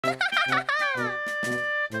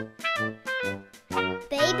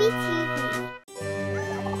BabyTV.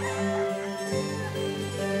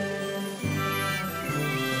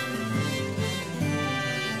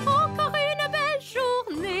 Encore une belle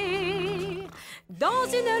journée dans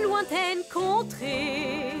une lointaine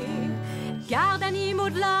contrée. Garde animaux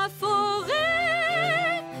de la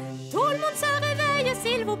forêt, tout le monde se réveille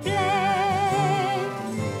s'il vous plaît.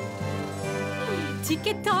 Tic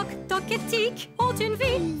et toc, toc et tic ont une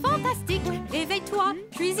vie fantastique. Réveille-toi,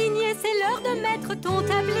 cuisinier, c'est l'heure de mettre ton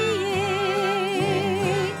tablier.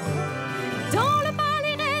 Dans le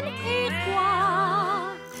palais reine et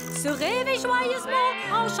roi se réveille joyeusement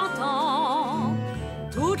en chantant.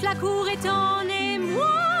 Toute la cour est en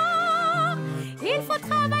émoi. Il faut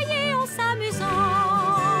travailler en s'amusant.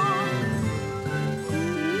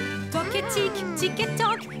 Toc et tic, tic et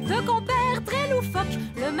toc, deux compères très loufoques.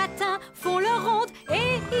 Le matin font leur ronde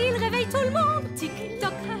et ils réveillent tout le monde. Tic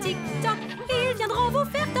toc, ils viendront vous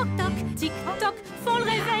faire toc toc. Tic toc, font le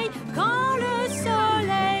réveil quand le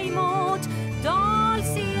soleil monte dans le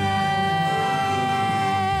ciel.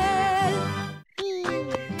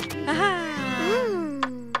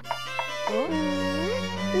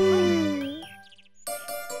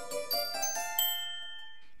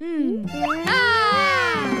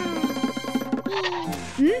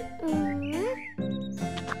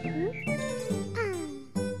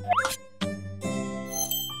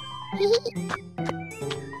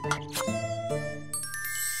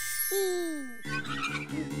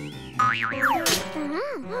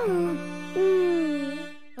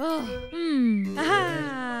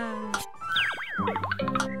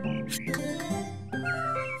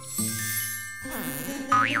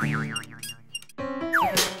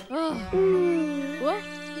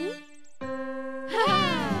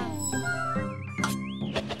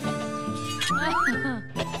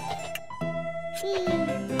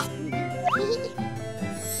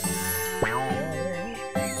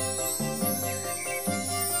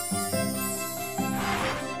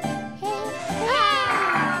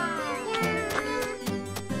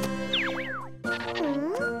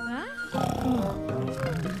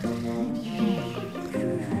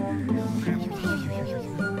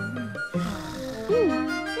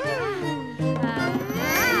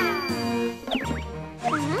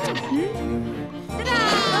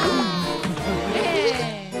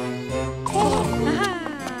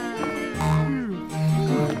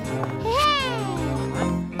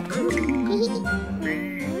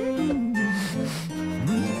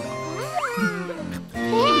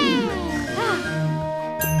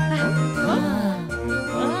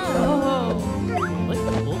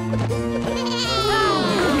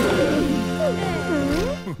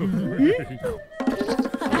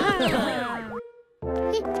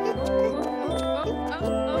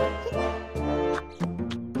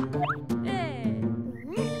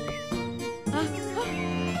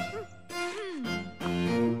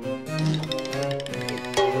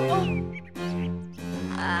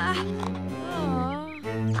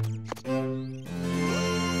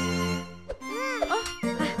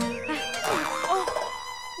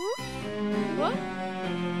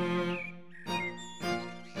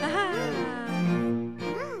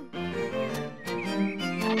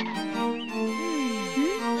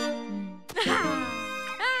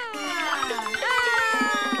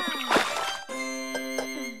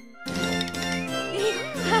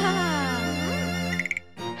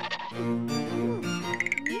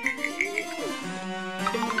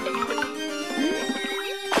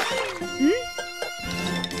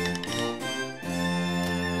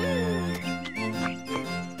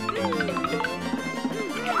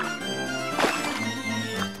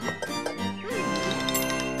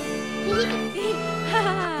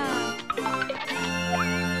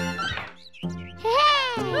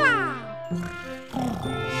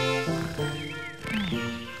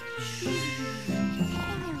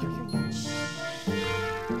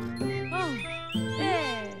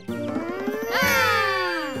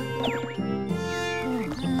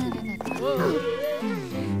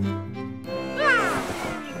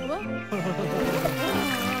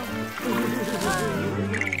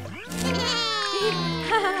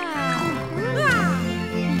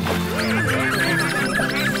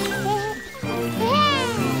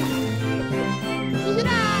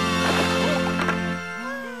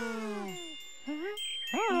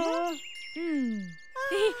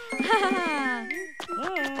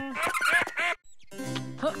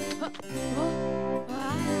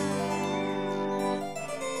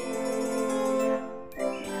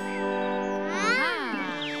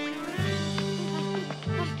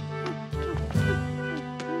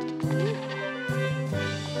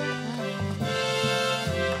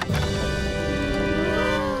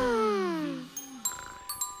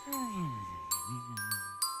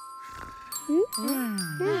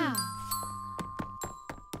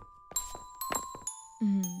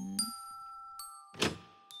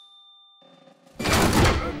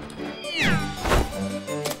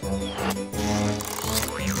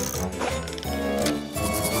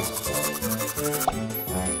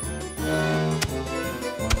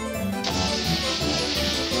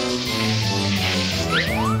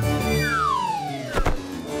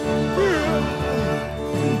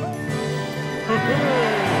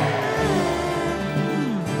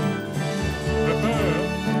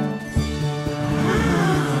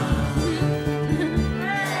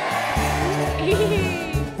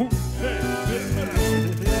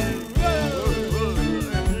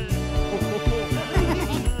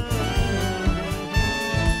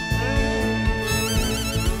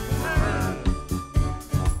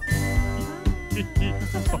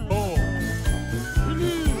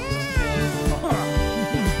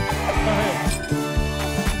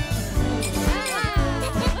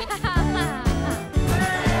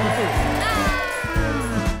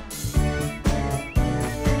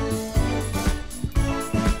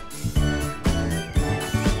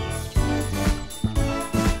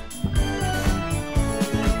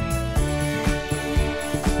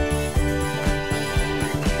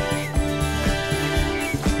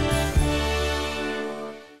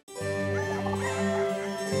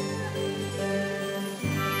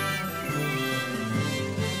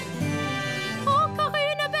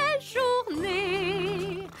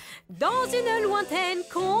 Une lointaine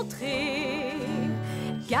contrée,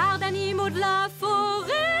 garde animaux de la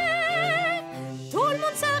forêt. Tout le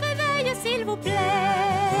monde se réveille, s'il vous plaît.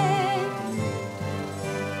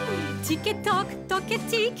 Tic et toc, toc et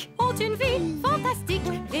tic ont une vie fantastique.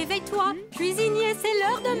 Réveille-toi, cuisinier, c'est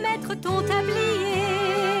l'heure de mettre ton tablier.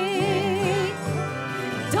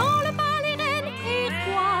 Dans le palais, reine et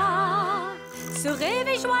roi se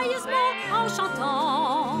réveille joyeusement en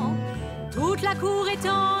chantant. Toute la cour est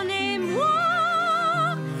en émoi.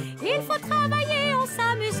 Il faut travailler en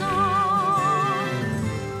s'amusant.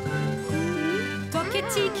 Toc et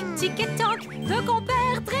tic, tic et toc, deux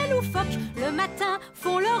compères très loufoques. Le matin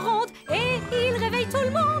font leur ronde et ils réveillent tout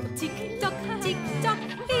le monde. Tic toc,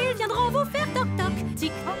 ils viendront vous faire toc toc.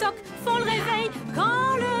 Tic toc, font le réveil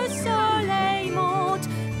quand le soleil monte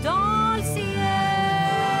dans le ciel.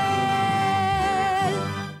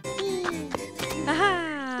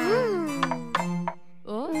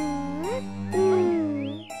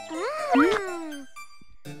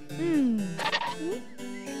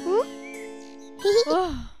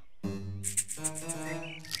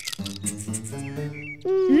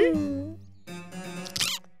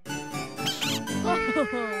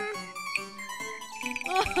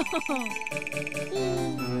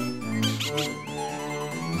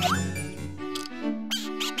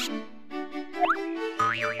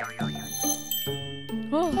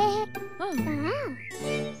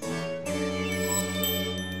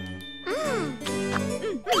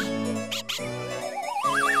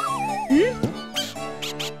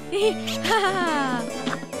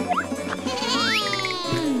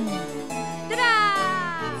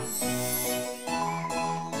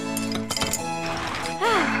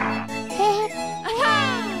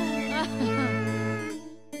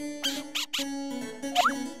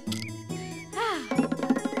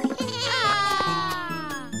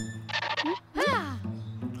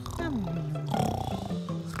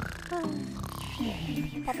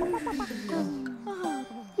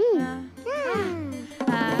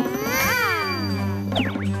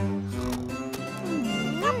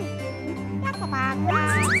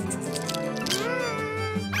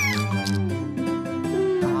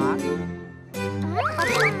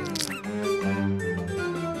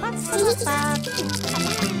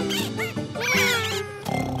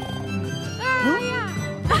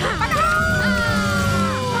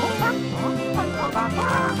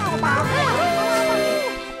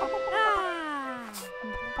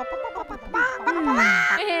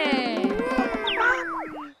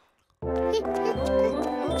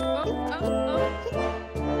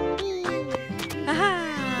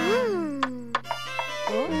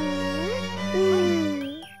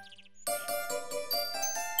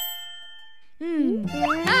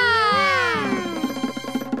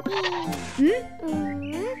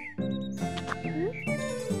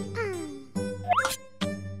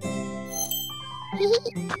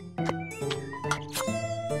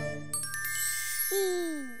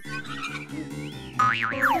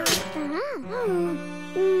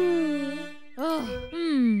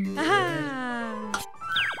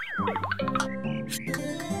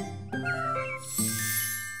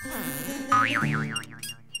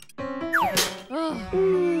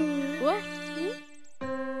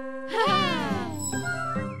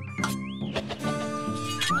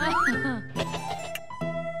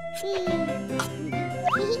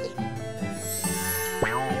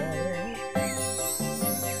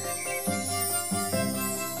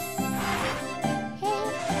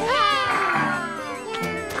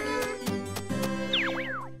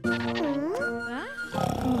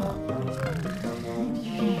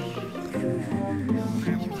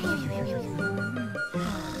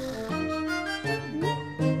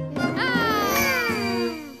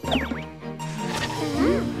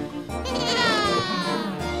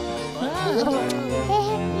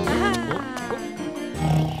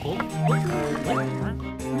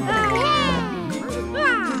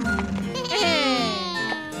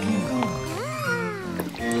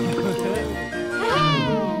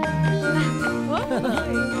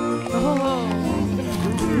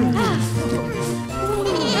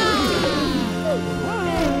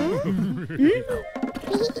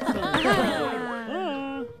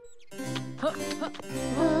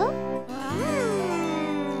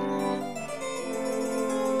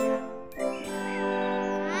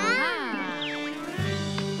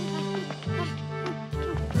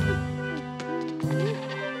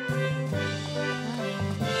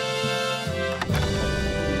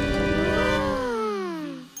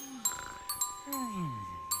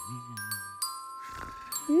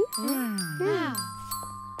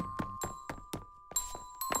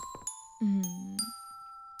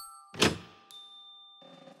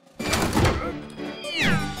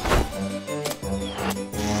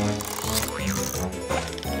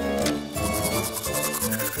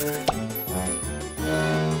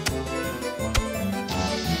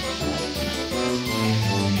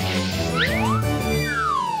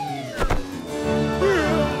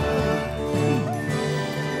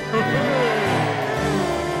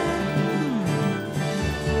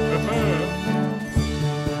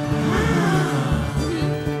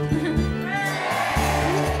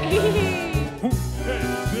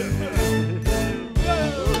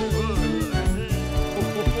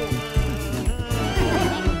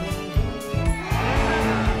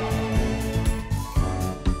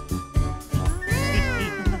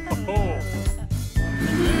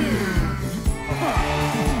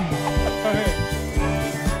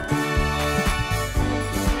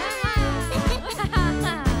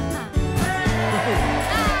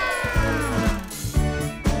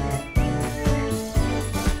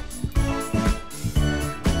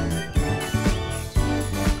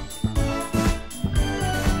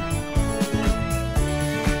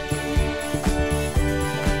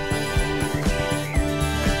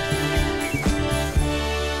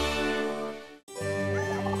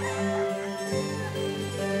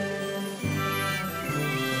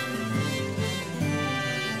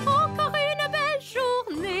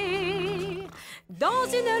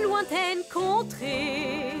 Une lointaine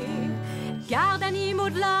contrée, garde animaux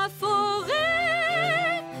de la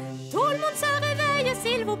forêt. Tout le monde se réveille,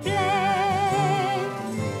 s'il vous plaît.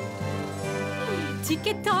 Tic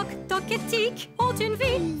et toc, toc et tic ont une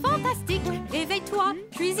vie fantastique. Réveille-toi,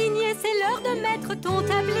 cuisinier, c'est l'heure de mettre ton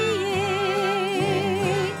tablier.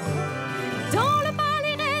 Dans le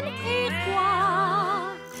palais, reine et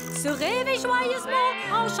roi se réveille joyeusement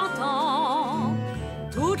en chantant.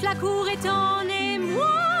 Toute la cour est en émoi.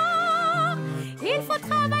 Il faut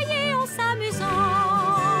travailler en s'amusant.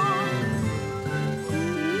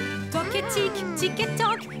 Toc et tic, tic et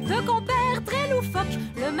toc, deux compères très loufoques.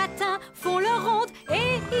 Le matin font leur ronde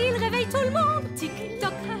et ils réveillent tout le monde. Tic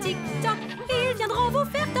toc, ils viendront vous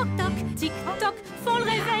faire toc toc. Tic toc, font le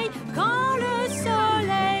réveil quand le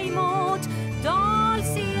soleil monte dans le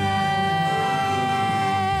ciel.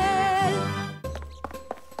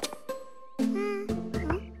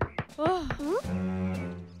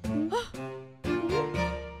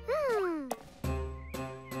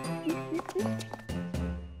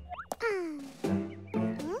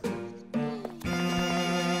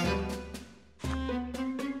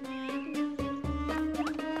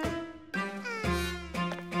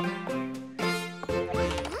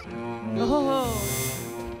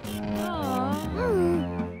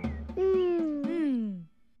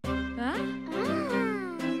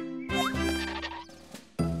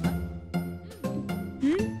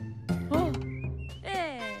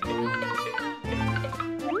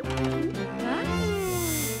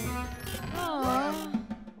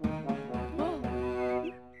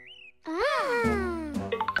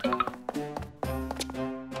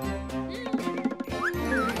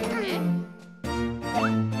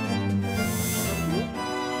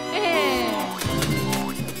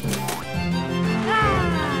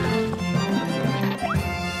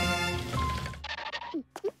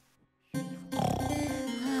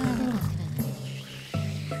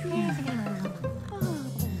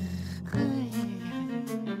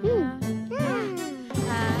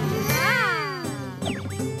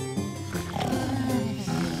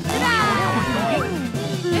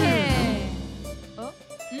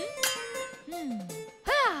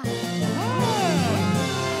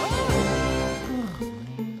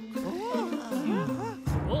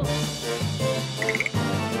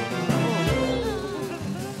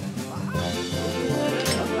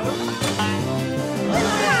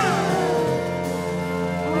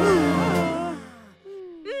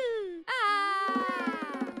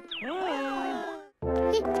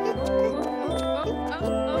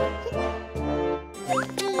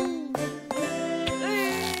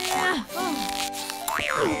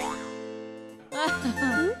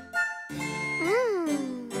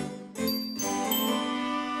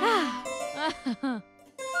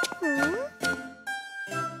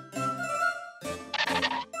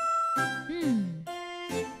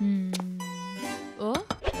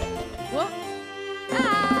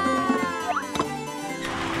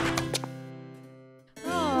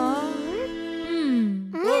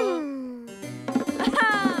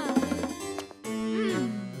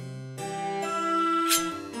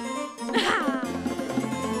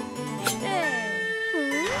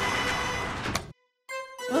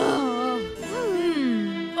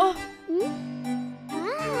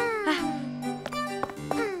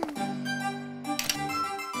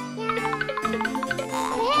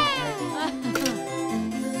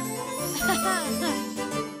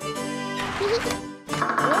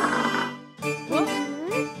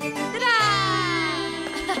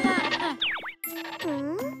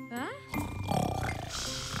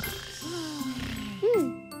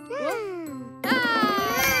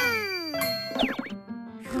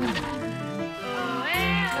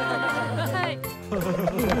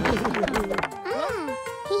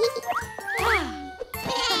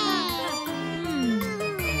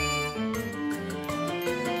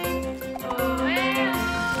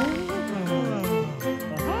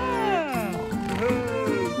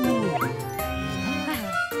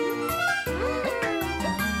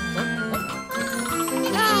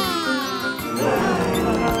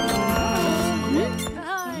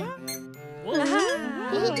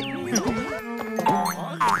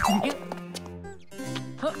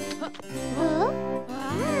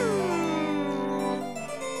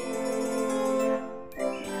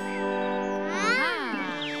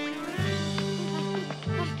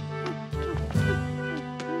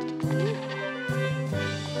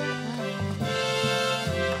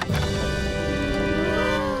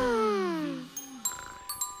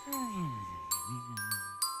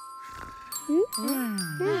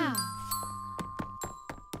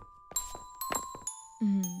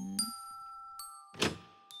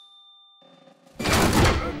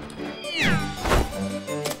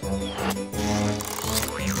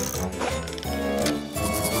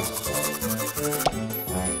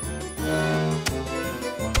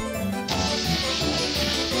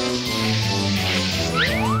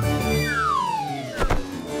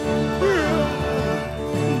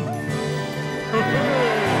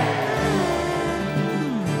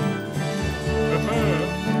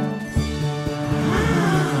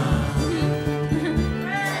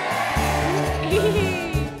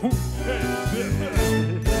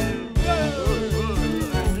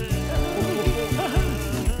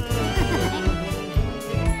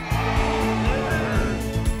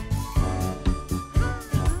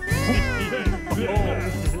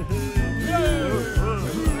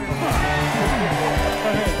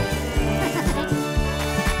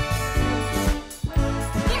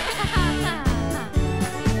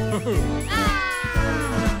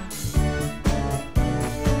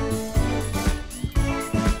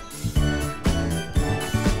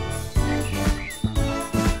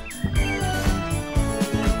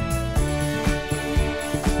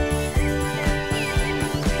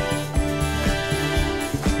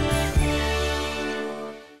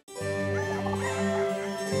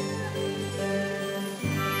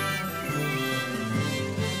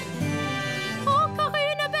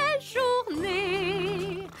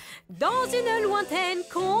 Une lointaine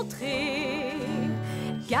contrée,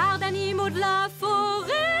 garde animaux de la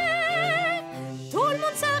forêt. Tout le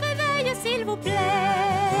monde se réveille, s'il vous plaît.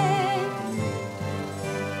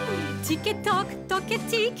 Tic et toc, toc et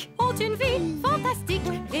tic ont une vie fantastique.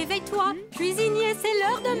 Réveille-toi, cuisinier, c'est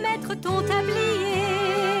l'heure de mettre ton tablier.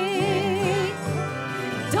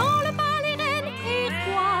 Dans le palais, reine et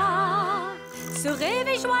roi se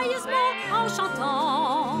réveille joyeusement en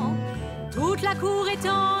chantant. Toute la cour est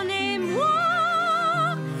en émoi.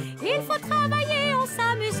 Il faut travailler en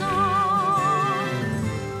s'amusant.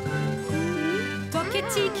 Toc et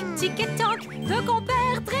tic, tic et toc, deux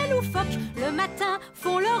compères très loufoques. Le matin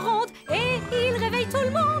font leur ronde et ils réveillent tout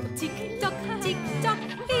le monde. Tic toc,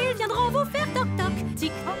 ils viendront vous faire toc toc.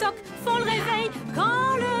 Tic toc, font le réveil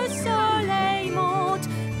quand le soleil monte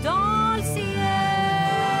dans le ciel.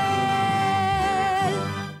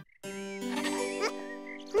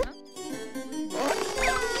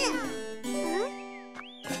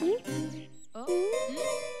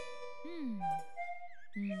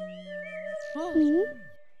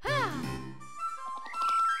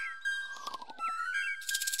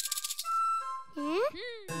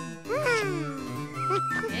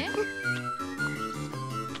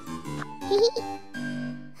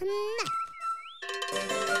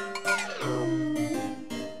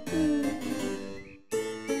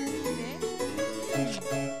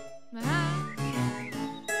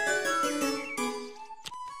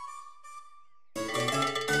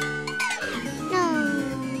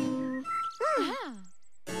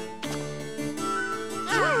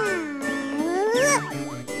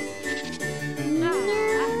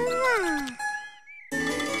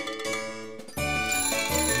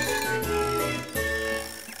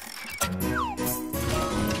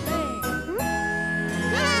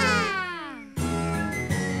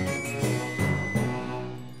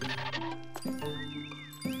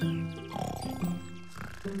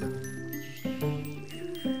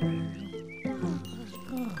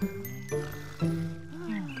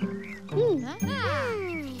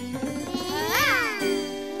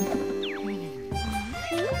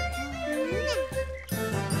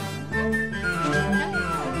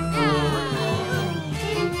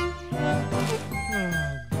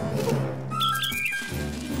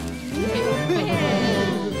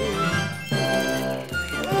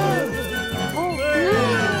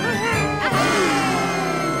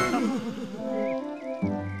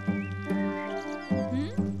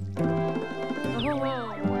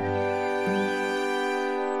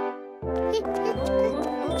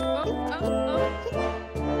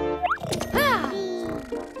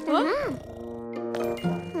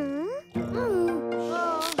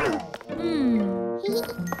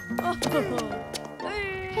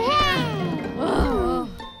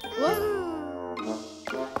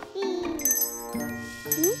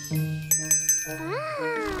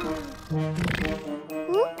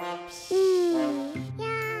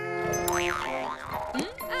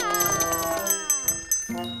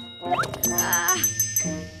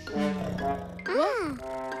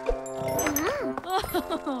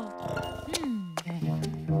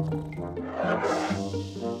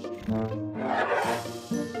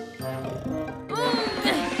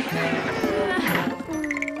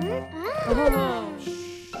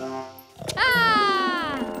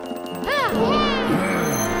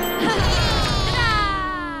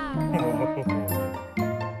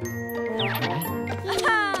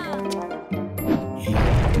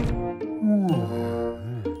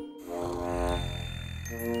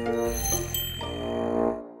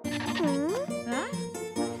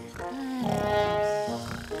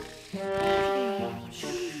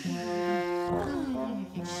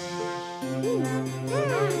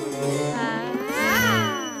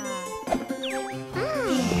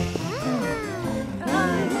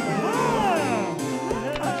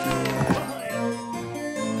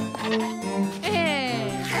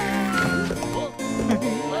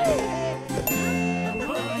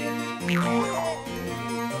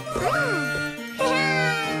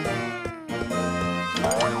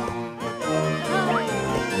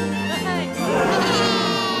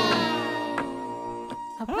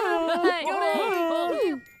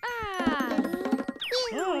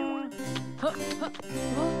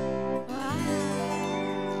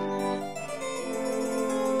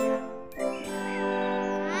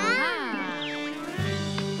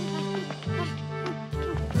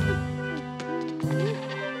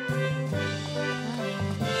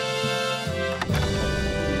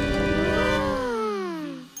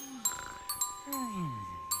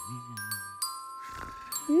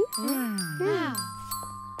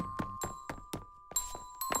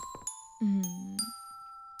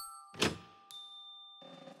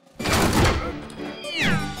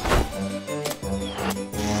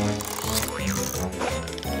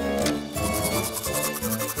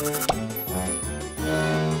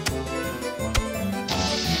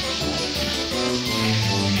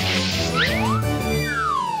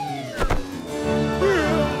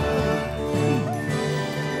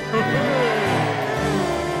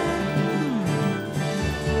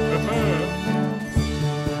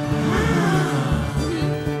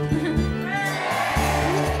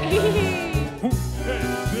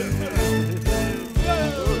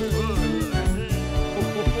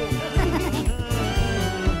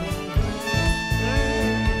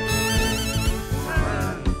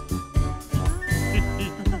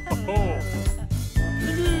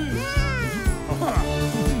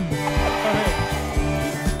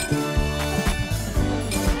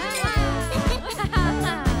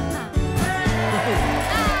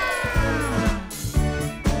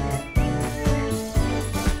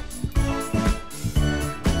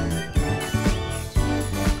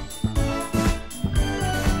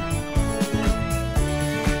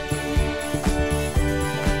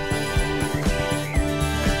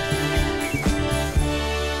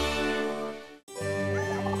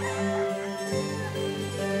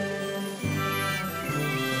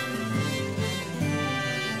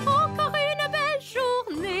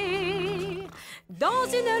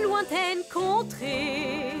 une lointaine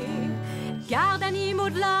contrée, garde animaux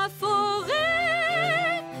de la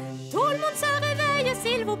forêt. Tout le monde se réveille,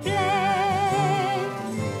 s'il vous plaît.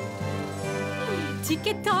 Tic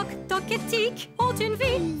et toc, toc et tic ont une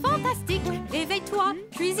vie fantastique. Réveille-toi,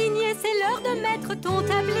 cuisinier, c'est l'heure de mettre ton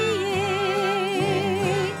tablier.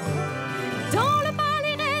 Dans le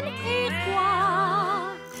palais, reine et roi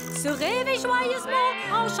se réveille joyeusement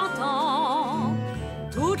en chantant.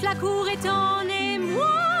 Toute la cour est en émoi.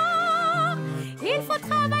 Il faut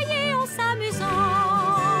travailler en s'amusant.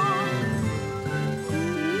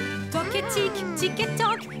 Toc et tic, tic et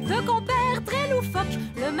toc, deux compères très loufoques.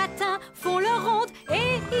 Le matin font leur ronde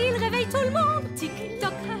et ils réveillent tout le monde. Tic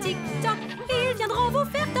toc, ils viendront vous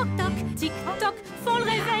faire toc toc. Tic toc, font le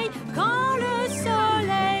réveil quand le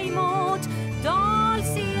soleil monte dans le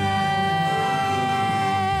ciel.